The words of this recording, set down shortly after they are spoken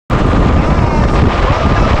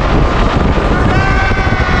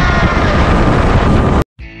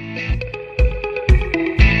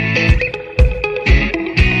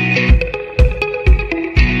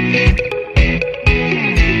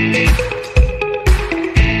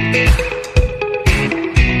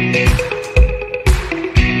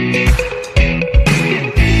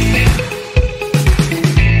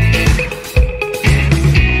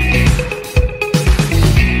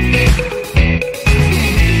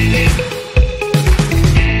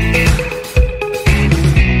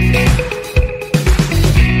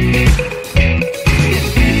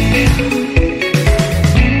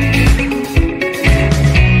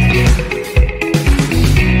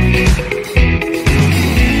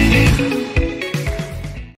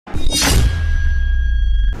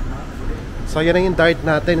So yan na yung dart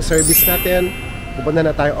natin, service natin. Pupunta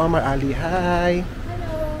na tayo. Omar, Ali, hi!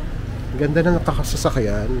 Hello! Ganda na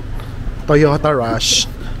nakakasasakyan. Toyota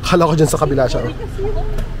Rush. Kala ko dyan sa kabila siya.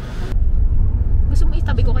 Gusto mo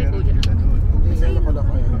itabi ko kay Kuya? Hindi, ako lang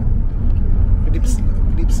kayo.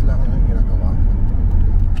 Clips lang yung ginagawa ko.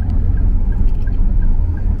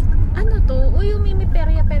 Ano to? Uy, may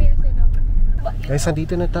perya-perya sila. Guys,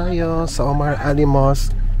 nandito na tayo sa Omar Ali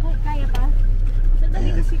Mosque. Kaya pa?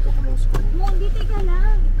 Sandali kasi ko close ko. Hindi, teka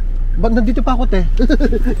lang. Ba't nandito pa ako, te?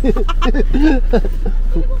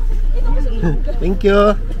 Thank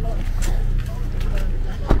you.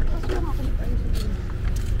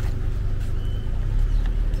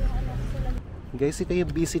 Guys, ito yung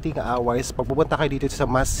visiting hours. Pag pupunta kayo dito sa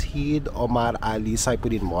Masjid, Omar Ali,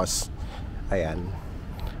 Saifuddien Mosque. Ayan.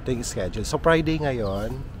 Ito yung schedule. So, Friday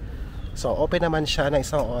ngayon. So, open naman siya na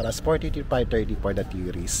 1 oras, 40 to 5:30 for the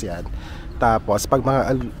tourists. Yan. Tapos, pag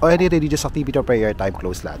mga any religious activity or prayer time,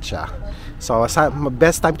 close lahat siya. So,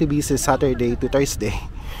 best time to visit Saturday to Thursday.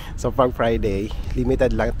 So, pag Friday,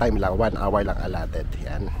 limited lang time lang, 1 hour lang allotted.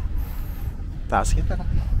 Yan. Tapos, yun lang.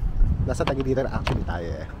 Nasa tagiliran actually tayo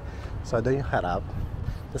eh. So, doon yung harap.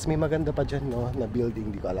 Tapos, may maganda pa dyan, no, na building.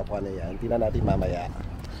 Hindi ko alam kung ano yan. Tingnan natin mamaya.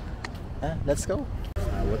 Let's go.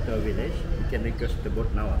 Water village. You can request the boat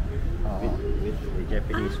now with the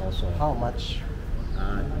Japanese also. How much?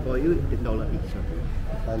 For you, $10 each.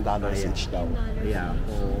 $10 each daw. Yeah,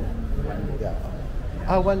 for one boat.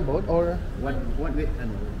 Yeah. One boat or One with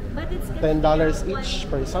But it's $10 each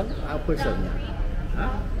person? a person.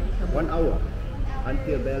 Yeah. 1 hour.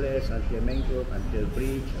 Until Beles, until Mangrove, until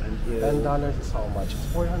Bridge, until... $10 is how much? It's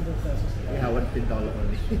 400 pesos. Yeah, $10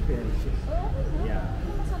 only. Yeah.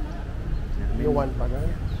 You want pa gan?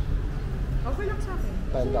 okay lang sa akin.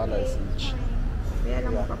 $10 each. Kaya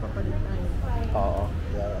lang mapapapalit tayo. Oo.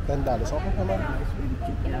 Yeah, $10. Okay naman. It's very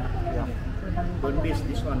cheap. Yeah. Don't miss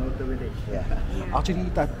this one, Water Village. Yeah.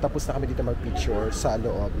 Actually, tapos na kami dito mag-picture sa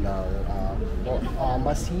loob ng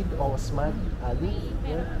Masjid Osman Ali.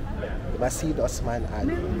 Yeah. Masjid Osman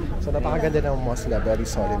Ali. So, napakaganda ng mosque na, very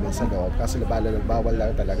solemn sa loob. Kaso bawal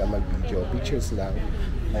lang talaga mag-video. Pictures lang.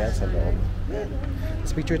 Ayan sa loob. Ayan.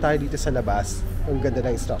 Tapos picture tayo dito sa labas. Ang ganda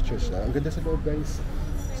ng structures na. Ang ganda sa loob, guys.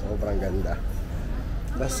 Sobrang ganda.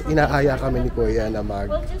 Tapos inaaya kami ni Kuya na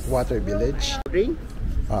mag-water village. Drink?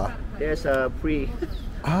 There's a free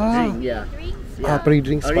drink, yeah.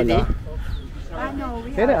 Pre-drinks pala.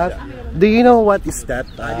 Can I ask, do you know what is that?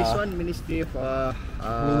 This one, Ministry of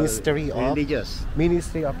Ministry of Religious.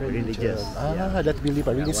 Ministry of Religion. That building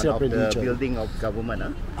pa. Ministry of Religion. The building of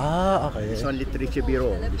government. Okay. This one, Literature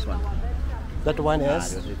Bureau. This one. That one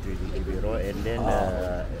is? The Literature Bureau, and then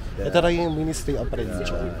ito na yung Ministry of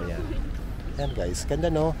Religion. Yan guys,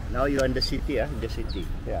 ganda no? Now you're in the city, the city.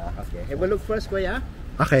 Yeah. Okay. Have a look first, Kuya.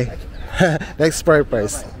 Okay. Next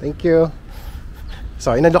purpose. Thank you.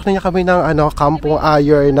 So, inalok na niya kami ng Kampung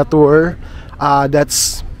Ayer na tour.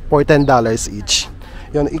 That's for $10 each.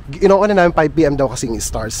 Yun, inuuna namin 5 PM daw kasing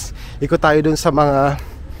stars. Ikot tayo dun sa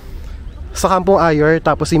Kampung Ayer,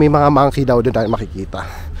 tapos may mga monkey daw dun tayo makikita.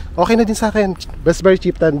 Okay na din sa akin. Best very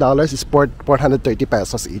cheap, $10 is 430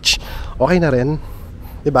 pesos each. Okay na rin.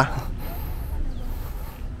 Diba?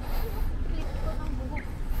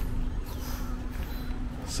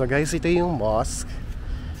 So guys, ito yung mosque.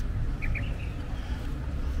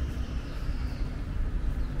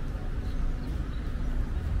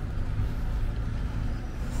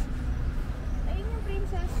 Ayun yung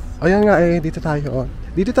princess. Ayan nga dito tayo.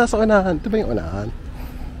 Dito tayo sa unahan. Ito ba yung unahan?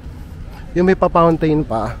 Yung may pa-fountain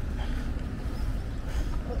pa.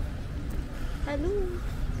 Hello.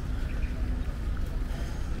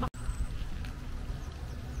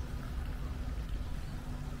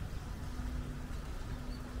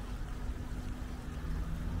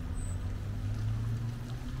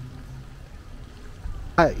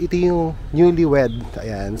 Ito yung newlywed.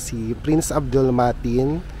 Ayan, si Prince Abdul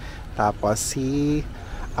Matin. Tapos si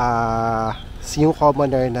yung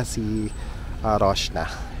commoner na si Roshna.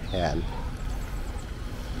 Ayan.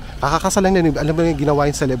 Kakakasalan na, alam mo yung ginawa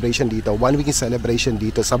yung celebration dito, 1 week celebration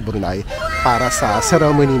dito sa Brunei para sa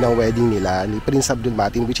ceremony ng wedding nila ni Prince Abdul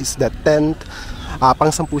Matin, which is the 10th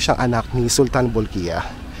pang-10 siyang anak ni Sultan Bolkiah.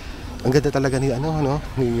 Ang ganda talaga ni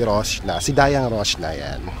ni Roshna, si Dayang Roshna.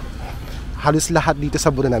 Yan. Halos lahat dito sa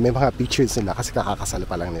Brunei may mga pictures nila kasi kakakasal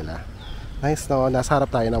pa lang nila. Nice no, nasa harap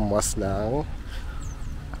tayo ng mosque ng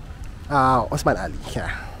Osman Ali.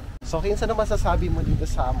 Yeah. So, kinsa na masasabi mo dito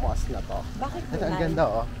sa mosque na to? Bakit Brunei? Ang ganda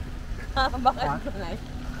Bakit Brunei?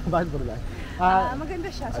 Bakit Brunei? Maganda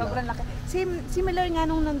siya, sobrang laki. Similar nga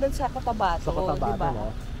nung nandun sa Cotabato, sa Cotabato, diba?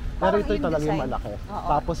 no? Pero ito talaga yung malaki.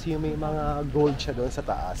 Tapos yung may mga gold siya doon sa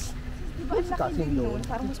taas. Diba ang laki din nun?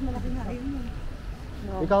 Parang mas malaki nga yun.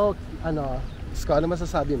 No. Ikaw, Isko, ano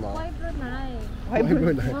masasabi mo? Why Brunei? Why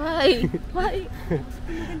Brunei? Why?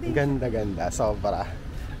 Ganda, sobra.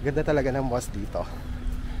 Ganda talaga ng mosque dito.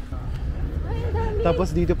 Ay, ang dami. Tapos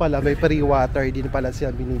dito pala, may free water din pala siya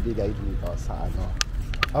binibigay dito sa ano.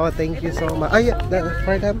 Oh, thank you so much. Ay,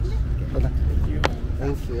 for them.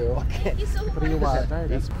 Thank you. Okay. Free water.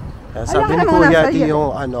 Sabi ni Kuya,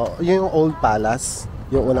 yung old palace,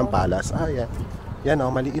 yung unang palace. Ah, yan. Yan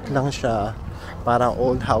maliit lang siya. Parang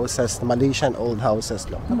old houses, Malaysian old houses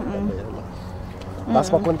lang. Tapos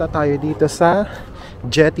papunta tayo dito sa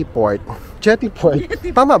Jetty Port. Jetty Port.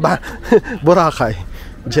 Tama ba? Boracay.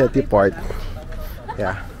 Jetty Port.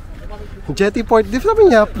 Yeah. Jetty Port. Di ba sabi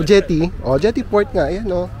niya? Jetty. Oh, Jetty Port nga. Ayan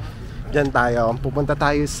Diyan tayo. Pupunta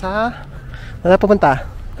tayo sa... Ano pupunta?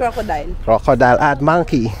 Crocodile at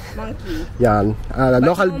monkey. Yan.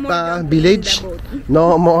 Local village.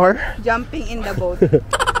 No more jumping in the boat.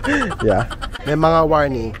 Yeah. May mga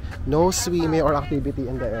warning. No swimming or activity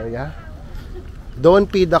in the area. Don't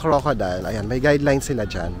feed the crocodile. Ayan, may guidelines sila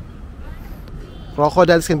dyan.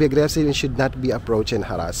 Crocodiles can be aggressive and should not be approached and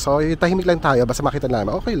harassed. So, tahimik lang tayo. Basta makita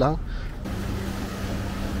namin. Okay lang.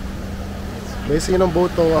 May sino ng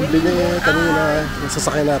boat to. Ang bili. Kanina. Yung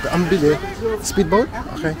sasakyan natin. Ang bili. Speedboat?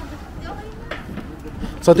 Okay.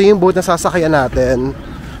 So, ito yung boat na sasakyan natin.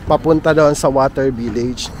 Papunta doon sa water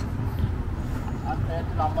village.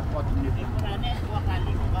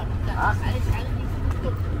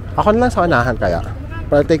 Ako na lang sa unahan kaya.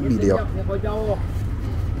 Para take video.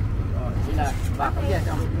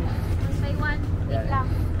 Taiwan, wait lang.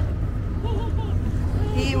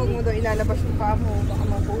 Huwag mo daw ilalabas yung paa mo. Baka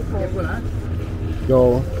mapupo.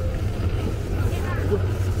 Go.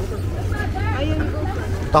 Ayun, go.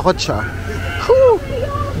 Takot siya. Whew!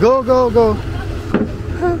 Go, go, go.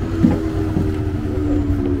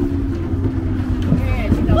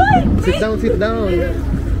 Sit down, sit down.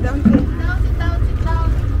 Down.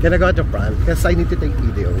 Can I go at the front? Because I need to take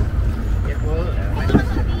video.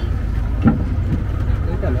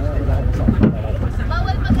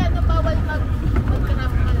 Bawal bawal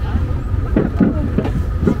magkanap ka lang.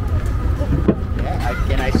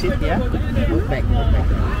 Can I sit here? Move back.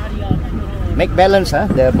 Make balance, huh?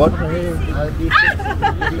 The boat. I'll be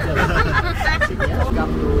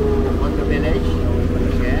Come to Water Village.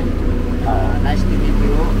 Okay. Nice to meet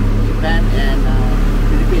you, Japan and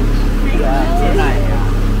Philippines. Brunei.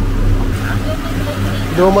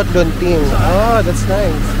 Lumot Lunting. Oh, that's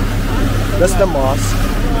nice. That's the mosque.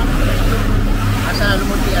 Asa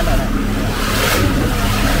Lumuti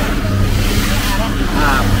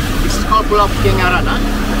this is called Pulau Kengaran, huh?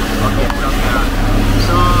 Okay, Pulau Kengaran.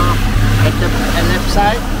 So at the left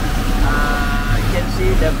side, you can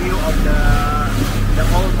see the view of the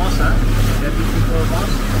old mosque, huh? The beautiful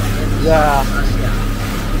mosque in Yeah. Asia.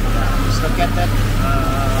 It's located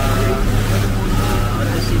in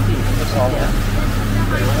the city.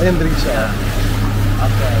 Ayan rin siya.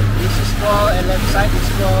 Okay, this is called, left side is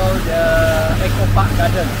called the Eco Park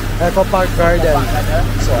Garden. Eco Park Garden.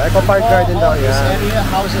 So, Eco Park Garden daw This yan. area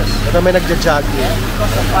houses. Ito may nagja-jogging. Yeah,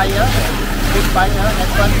 because of fire, big fire that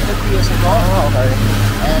 150 years ago. Oh, okay.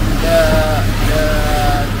 And the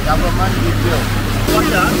government rebuilt.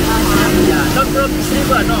 Water? Yeah, not from this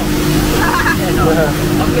river, no. Okay, no.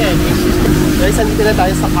 Okay, this is... Guys, andito na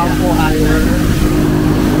tayo sa Kampung, Ayer.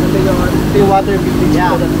 Ito yung water village.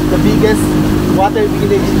 Yeah. The biggest water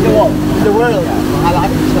village in the world.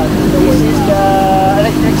 Makalaki siya. This is the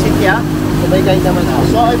electricity, yeah. So, may guide naman ako.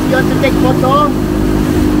 So if you want to take photo,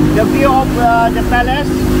 the view of the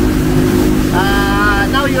palace,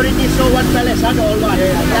 now you already saw one palace, the old one.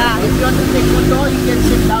 Yeah. If you want to take photo, you can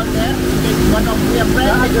sit down there, take one of your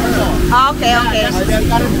friends, take photo. Okay. That's the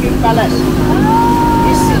current king palace.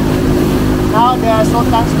 This is now the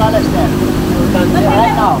Sultan's palace there.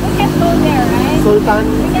 Right now. We can go there, right? Sultan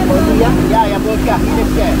Bolivia. Yeah, Bolivia, he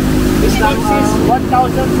lives there. This house is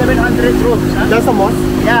 1,700 rooms. Huh? That's a mosque.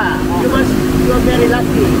 Yeah, you are very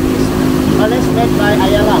lucky. This palace made by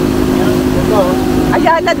Ayala. Yeah.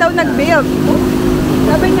 Ayala daw nag-build.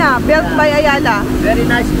 Sabi niya, built by Ayala. Very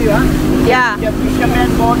nice view, huh? Yeah. The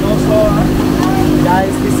fisherman boat also.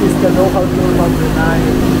 Guys, this is the local tour from Brunei.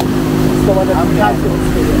 It's the one that we have to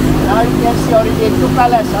experience. Now you can see already two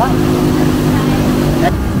palace, huh?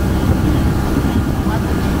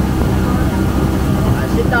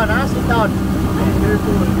 Sit down, huh? Sit down.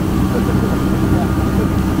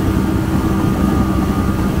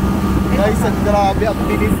 Guys, ang grabe. Ang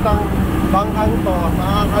bilis ng bangkang to.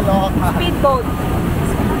 Nakakaloka. Speedboat.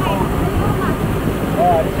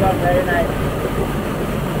 Oh, this one very nice.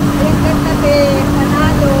 Ang ganda de,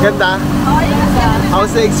 panalo. Ganda? Oh, yes.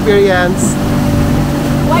 How's the experience?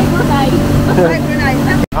 Why Brunei?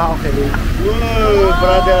 Ah, okay. Ooh,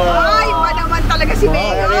 brother. Ay, iba naman talaga si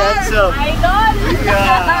Mayor. Very handsome. Idol!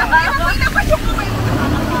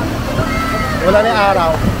 Wala na yung araw.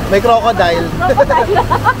 May crocodile.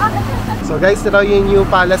 So guys, ito yung new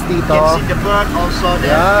palace dito. You can see the bird also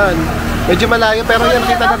there. Yan. Medyo malayo pero yan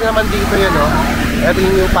kita na naman dito yun, no? Ito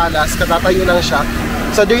yung new palace. Katatayo lang siya.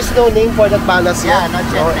 So there's no name for that palace yet? Yeah, not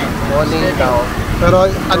yet name. No name daw. Pero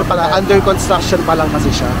ano pala, under construction pa lang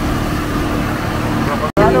kasi siya.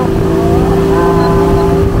 Ano?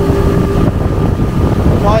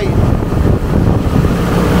 Hoy!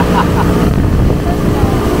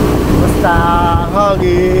 Basta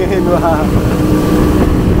hangin, wow.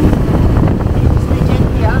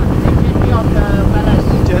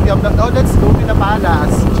 Oh, let's go to the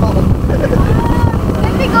palace.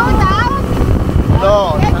 Let me go down!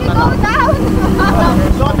 No, Let me go down!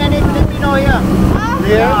 There's so many Filipino here.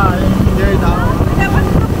 Here? Here now.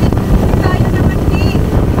 Tayo naman di.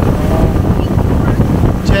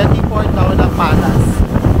 Jetty port daw ng palace.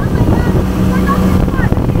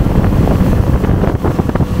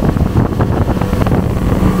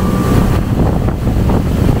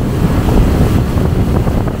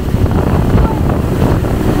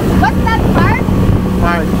 What's that part?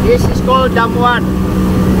 Park. This is called Damuan.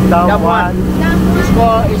 Damuan. It's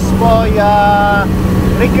for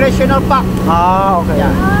recreational park. Ah, okay.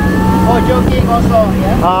 Yeah. For jogging also.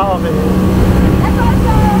 Yeah. Ah, okay. That's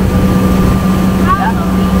also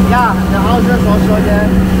Yeah, the houses also there.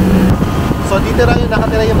 So dito lang yung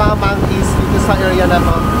nakatira yung mga monkeys dito sa area na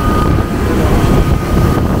to.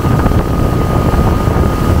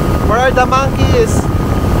 Where are the monkeys?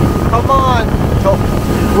 Come on! So,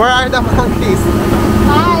 where are the monkeys?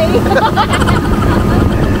 Hi!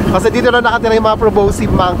 Kasi dito lang nakatira yung mga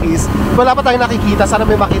proboscis monkeys. Wala pa tayong nakikita. Sana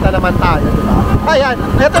may makita naman tayo, di ba? Ayan!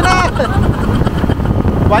 Eto na!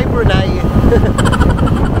 Why Brunei?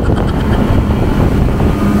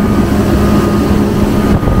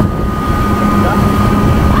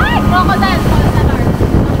 Ay! Crocodile! Consolar!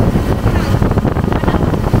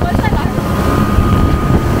 Consolar!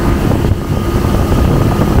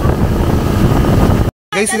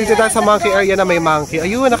 Guys, dito tayo sa monkey area na may monkey.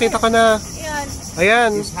 Ayun, nakita ko na. Yan.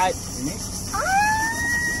 Ayan. This height.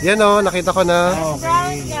 Yan o, nakita ko na.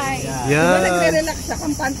 Brown guy. Yan. Nagre-relax siya,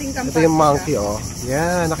 kampanting-kampanting. Ito yung monkey, oh.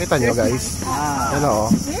 Yan, nakita nyo, guys. Yan, oh.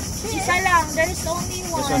 Isa lang. There is only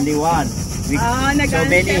one. There's only one. We, so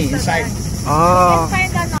many inside. Ah. Find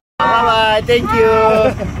ano. Bye-bye. Thank you.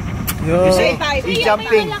 Yo. You see, Tayo. he's Yung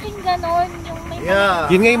jumping. may malaking ganon. Yung may Yeah.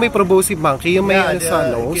 Yun nga yung may proboscis monkey, yung may Yeah, ano sa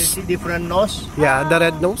you can nose. see different nose. Yeah, the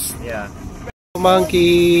red nose. Yeah.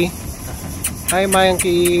 Monkey. Hi,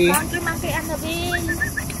 monkey. Monkey Annabelle.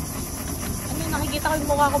 Ano, nakikita ko yung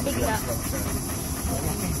mukha ko bigla.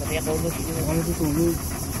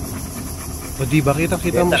 O di ba,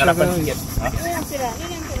 kita-kita mo siya, guys. Yun yung sila. Yun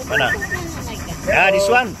yung sila. Mana? Oh my God. Yeah, this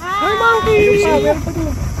one. Hi, monkey.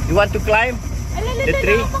 You want to climb the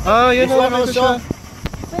tree? Ah, yun This o, one nakita siya. also.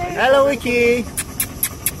 Hello, Wiki.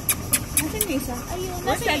 Nasaan yung isa? Ayun,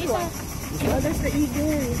 What's nasa that isa. one? Oh, that's the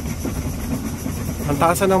eagle. Ang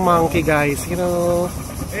taasan ng monkey, guys. You know,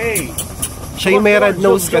 Hey. siya yung may red Zoom,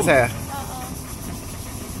 nose zoom. kasi.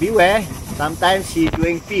 Beware. Sometimes she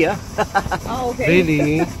doing pee. Oh, okay.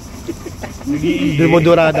 Really?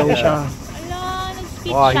 Dumudura daw siya. Ala, nag-spit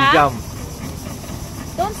Wow, he siya. jump.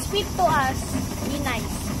 Don't spit to us. Be nice.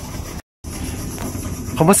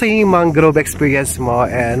 Kamusta yung mangrove experience mo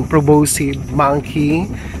and proboscis monkey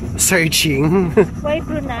searching? Why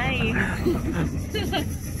Brunei?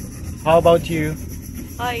 How about you?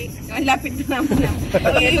 Ay. Ang lapit na naman.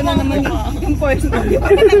 Ito na naman yung first one. Di ba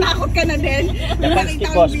natatakot ka na din? Nakita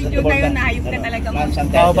ko yung video ngayon, ayok ka talaga mo.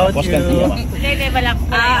 How about you? Hindi, balak.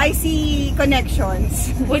 I see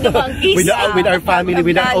connections. With the monkeys. With our family,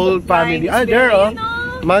 with our old family. Ah, there oh.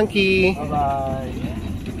 Monkey.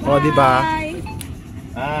 Bye-bye. Oh, di ba?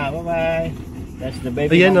 Ah, bye-bye. That's the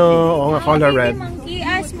baby Ayan monkey. oh, oh, color red. Monkey,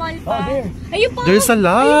 small Oh, pa. there. Ayun po. There's a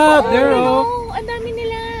lot. There oh. Ang dami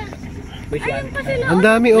nila. Which one? Ayun pa sila. Ang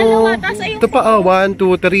dami oh. Dalawa, tas ayun Ito pa oh, 1,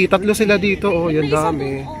 2, 3. Tatlo sila dito oh. Yan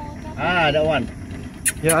dami. Ah, that one.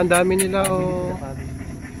 Yeah, ang dami nila oh.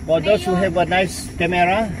 For those who have a nice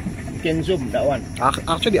camera, you can zoom that one.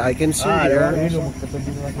 Actually, I can see Ah, here. that one.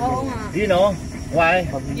 Oo nga. Do you know why?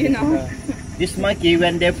 You know? This monkey,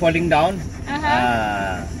 when they're falling down,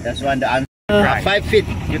 that's one the answer. 5 feet.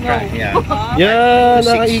 You try. Yeah. Yan, 6.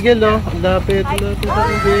 naka-eagle oh. Lapit, lapit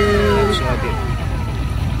ang eagle.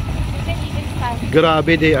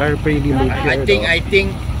 Grabe, they are pretty moved I here, think no?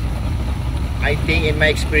 I think in my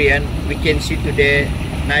experience we can see today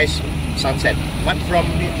nice sunset. But from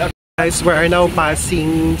the Guys, we are now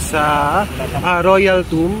passing sa Royal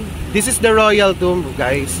Tomb. This is the Royal Tomb,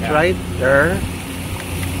 guys, Yeah. right there.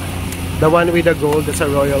 The one with the gold, that's a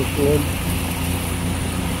Royal Tomb.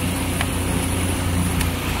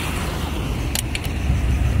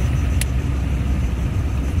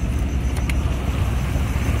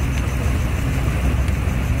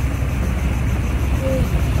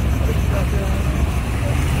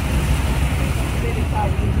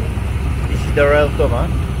 this is the Royal Tomb, huh?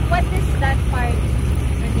 What is that part?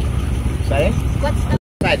 Sorry? What's the...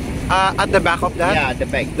 Right. At the back of that, Yeah, the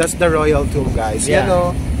back. that's the Royal Tomb, guys. Yeah. You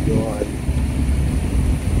know? Yun.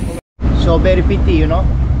 So very pretty, you know.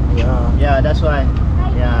 Yeah. Yeah, that's why.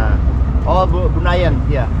 Yeah. All Bruneian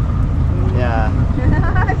here. Yeah.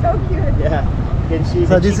 So cute. Yeah. You can see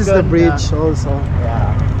So the this is the chicken, bridge also.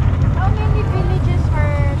 Yeah. How many villages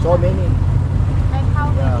are... So many. Like how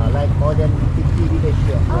many? Yeah, like more than 50 villages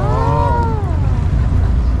here. Oh.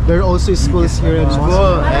 There are also schools here in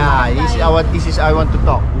School. Masjid. Yeah, this is I want to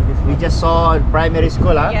talk. We just saw primary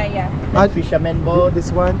school, huh? Yeah, yeah. Like fisherman boat.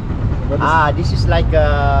 This one? What is This is like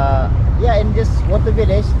yeah, in this water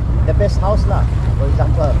village, the best house lah. For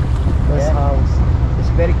example, this yeah. house? It's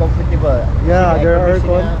very comfortable. Yeah, See, there are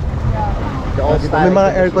conditioner, aircon. The old style. May mga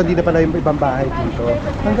aircon din na pala yung ibang bahay dito.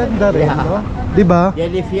 Ang ganda rin, Yeah. no? Diba? They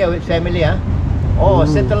live here with family, huh? Oh,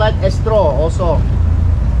 satellite Astro also.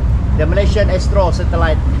 The Malaysian Astro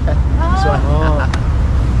satellite. This one. Oh.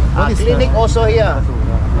 What is Clinic that? also here.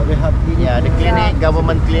 We have clinic. Yeah, the clinic,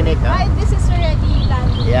 government clinic. Huh? This is already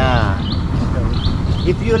landed. Yeah.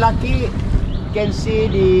 If you lucky, you can see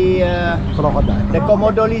the Crocodile.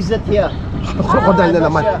 Komodo lizard here. Crocodile na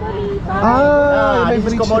naman. May This is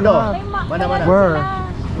bridge Komodo. sila. Mana mana? Where?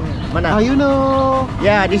 Mana? You know.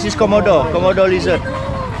 Yeah, this is Komodo. Komodo lizard.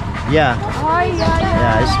 Yeah. Oh, yeah.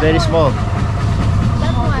 Yeah, it's very small.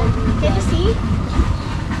 That one. Can you see?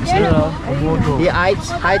 He hides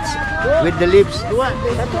with the lips.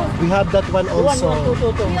 We have that one also.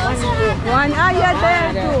 One, yeah, there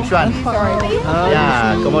too. Which one?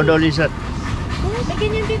 Yeah, Komodo lizard. May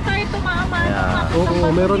ganyan din tayo tumama. Yeah. Oo,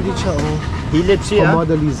 meron din siya. Oh. He lives here.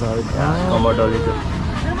 Komodo lizard. Yeah, Komodo lizard.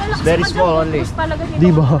 It's very small only. Di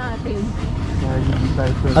ba?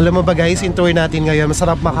 Alam mo ba guys, yung tour natin ngayon,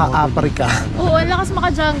 masarap maka-Africa. Oo, ang lakas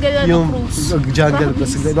maka-jungle Yung cruise. jungle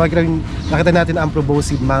cruise. Nakita natin ang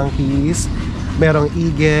proboscis monkeys, merong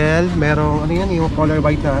eagle, merong ano yan, yung color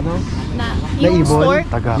white na ano? Na Yung yung store.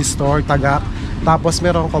 Yung store, tagak. Tapos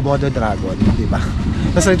merong Komodo dragon, di ba?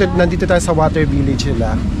 Tapos nandito tayo sa water village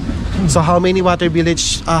nila. So how many villages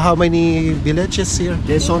here?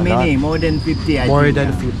 There's so many, more than 50 I More think. than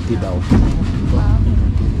 50 daw.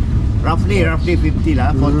 Roughly 50 lah,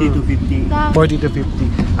 40 to 50. 40 to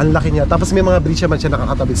 50. Ang laki niya. Tapos may mga bridge naman siya,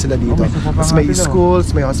 nakakatabi sila dito. Tapos may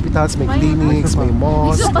schools, may hospitals, may clinics, may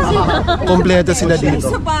mosque. Kompleto sila dito.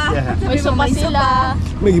 Yeah. May sopa sila.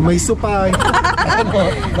 May supa.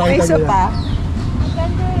 May sopa.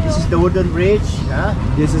 This is the wooden bridge. Huh?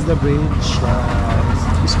 This is the bridge.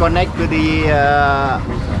 It's connect to the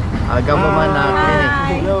government clinic.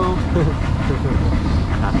 Hello.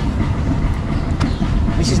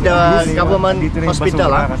 This is the government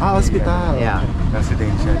hospital. Hospital. Yeah.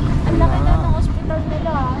 Residential. Ang laki na ng hospital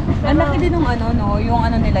nila. Ang laki din ng ano, no? Yung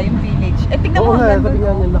ano nila, yung village. Eh, tignan Oo mo, nga, nandun,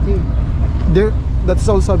 yan, yung laki. There, that's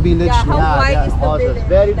also a village. Yeah, no? how wide is the Also, village? it's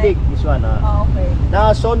very big, this one. Oh, okay.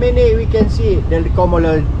 Now, so many we can see. The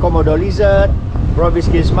Komodo lizard,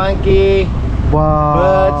 proboscis monkey, Wow.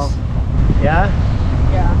 birds. Yeah.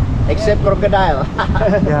 Yeah. Except crocodile.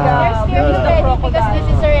 Yeah. They're scared already because this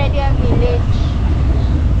is already a village.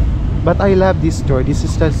 But I love this tour. This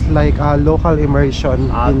is just like a local immersion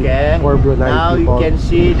Okay. for Brunei Now people. you can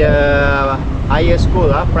see the Ayer school,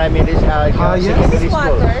 primary yes. This is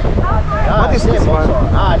water. What is this one?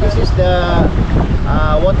 This is the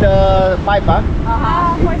water pipe.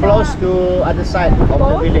 It flows to other side of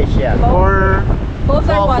the village. Yeah. Or Both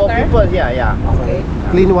are For water. people, yeah. Okay.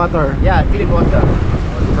 clean water. Yeah, clean water.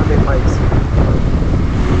 Okay, pipes.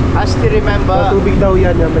 I still remember. Tubig daw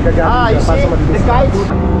yan, yung nagagamit You niya para see sa malinis. the kites?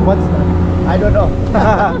 What's that? I don't know.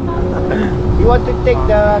 You want to take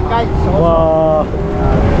the kites also? Wow.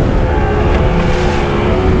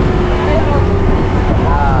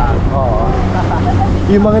 Oo.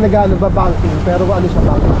 Yung mga nag-ano ba, banking, pero ano siya,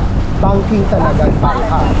 banking talaga,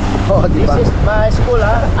 bangka. Oo, di ba? This is my school.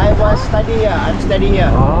 I was study here. I'm studying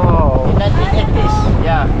here. Oh. In 1980s.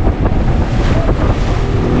 Yeah.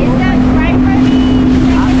 Is that primary,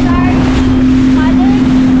 secondary, college,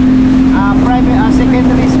 Private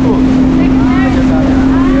secondary school. secondary?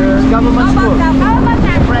 It's government school. How about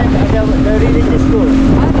that? The religious school.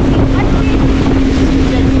 What street? This is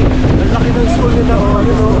the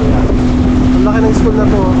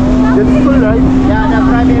right? Yeah, the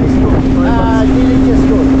primary school. Village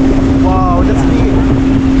school. Wow, that's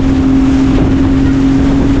big.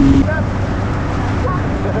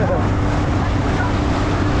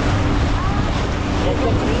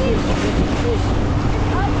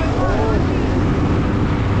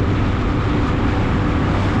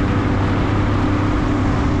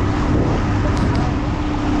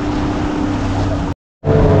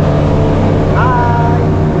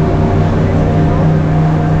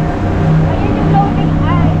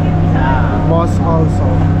 Mosque also.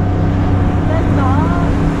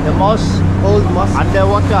 The mosque Old mosque.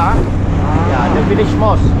 underwater. Yeah, the village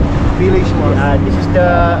mosque. Village mosque. This is the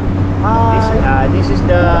this is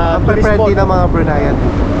the Ang tourist friendly spot. ng mga Bruneian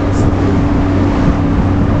dito.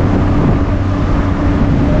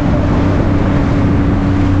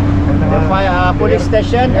 The fire police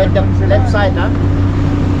station at the left side, huh?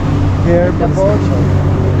 Here, The boat.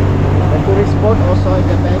 The tourist spot also in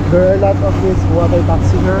the back. there are a lot of this water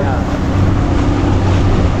taxi here. Yeah.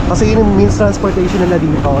 Kasi yun yung means transportation nila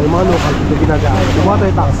dito. Yung mga local dito ginagamit. Yung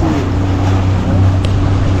water taxi.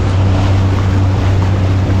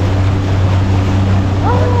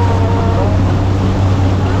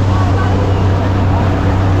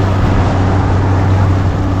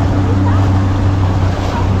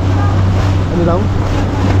 Ano daw?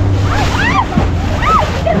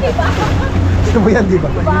 Sino mo yan, di ba?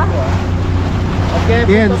 Okay,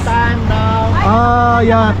 Yes. photo time now. Ah,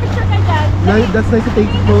 yeah. Picture ka dyan. That's nice to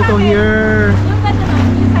take photo here. Yung gano'n,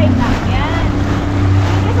 yung side lang. Yan.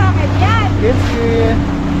 Yung sa akin, yan. Thank you.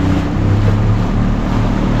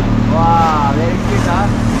 Wow, very cute, huh?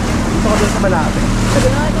 Dito ko doon sa malapit.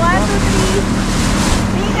 Yun, 1, 2, 3.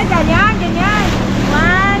 Tingin ka dyan, yan, ganyan.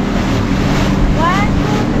 1, 2, 3.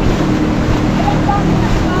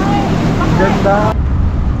 Ganda.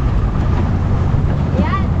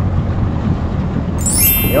 Yan.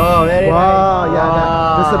 Yo, very Wow, nice. yeah,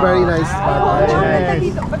 that's a very nice Oo, spot. Very ba't nice.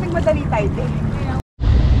 dito? Ba't nagmadali tayo din?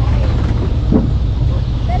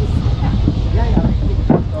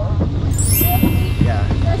 Yeah.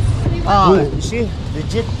 Oh, you see the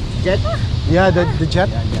jet. Yeah, the jet.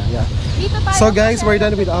 Yeah. Dito tayo. So guys, we're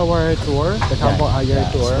done with our tour, the Kampung Ayer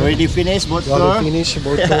tour. Already finished boat We already tour. finished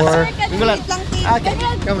boat tour. Wait lang. Okay, come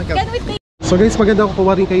on, come on. Can we take So guys, maganda kung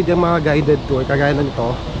kuha rin kayo ng mga guided tour kagaya na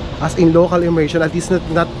nito. As in local immersion, at least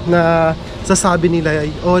na sasabi nila,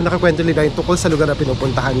 nakakwento nila yung tungkol sa lugar na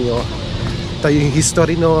pinupuntahan nyo. Ito yung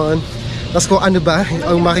history noon. Tapos kung ano ba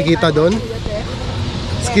ang makikita doon.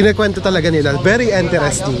 Kinikwento talaga nila. Very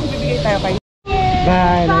interesting. Bibigay tayo kayo.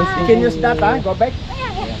 Bye. Nice You can use that, huh? Go back.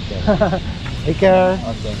 Take care.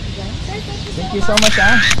 Okay. Thank you so much,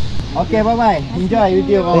 huh? Okay, bye-bye. Enjoy with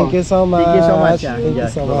you. Thank you so much. Thank you so much. Thank you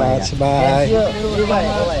so Bye-bye. much. Bye. Bye-bye.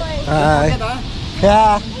 Bye.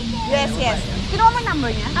 Yeah. Yes. Kinuha mo number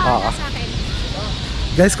niya? Oo. sa akin?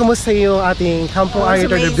 Guys, kumusta yung ating Kampung Ayer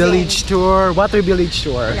tour, the amazing. village tour, water village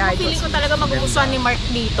tour? Yeah, Feeling ko talaga magugustuhan ni Mark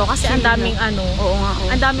dito kasi ang daming Oo nga.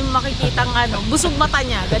 ang daming makikitang busog mata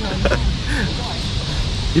niya, ganun.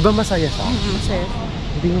 Di ba masaya siya? Sir.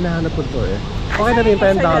 Hindi hinahanap ko tour eh. Okay na rin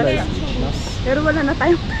 $10. Pero wala na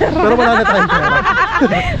tayong pera. Pero wala na tayong pera.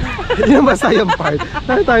 Yun ang masayang part.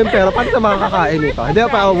 Wala na tayong pera. Paano na makakakain ito? Hindi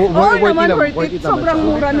pa, worth it naman Sobrang siya.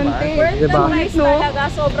 mura nun, te. Diba? Nice talaga,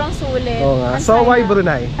 sobrang sulit. Oo nga. So why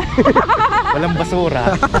Brunei? Walang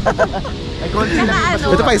basura. Tsaka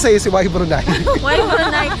Ito pa isa yung si why Brunei. why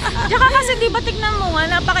Brunei? Tsaka kasi di ba tignan mo nga,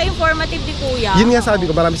 napaka-informative ni Kuya. Yun nga sabi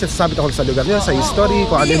ko, marami siya sasabi tungkol sa lugar niya, sa history,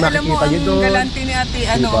 kung ano yung makikita niyo doon. galante ni ate,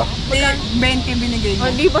 Diba? 20 binigay O,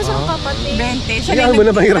 di ba sa kapatid? 20. Siya Kaya mo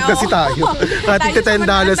na mahirap kasi nagtitira, tayo. Kati Tayo sa $10 na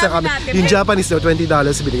magandang kami. natin. Yung Japanese daw, $20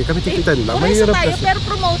 binigay. Kami tigti 10 lang. Kuresa Mahirap tayo, kasi. pero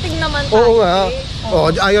promoting naman tayo. Oo nga. eh. Oh,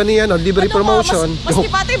 ayaw niya, no? Libre Ano promotion. Mas di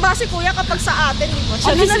ba tayo base Kuya kapag sa atin, di ba?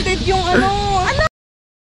 Siya Ano na date yung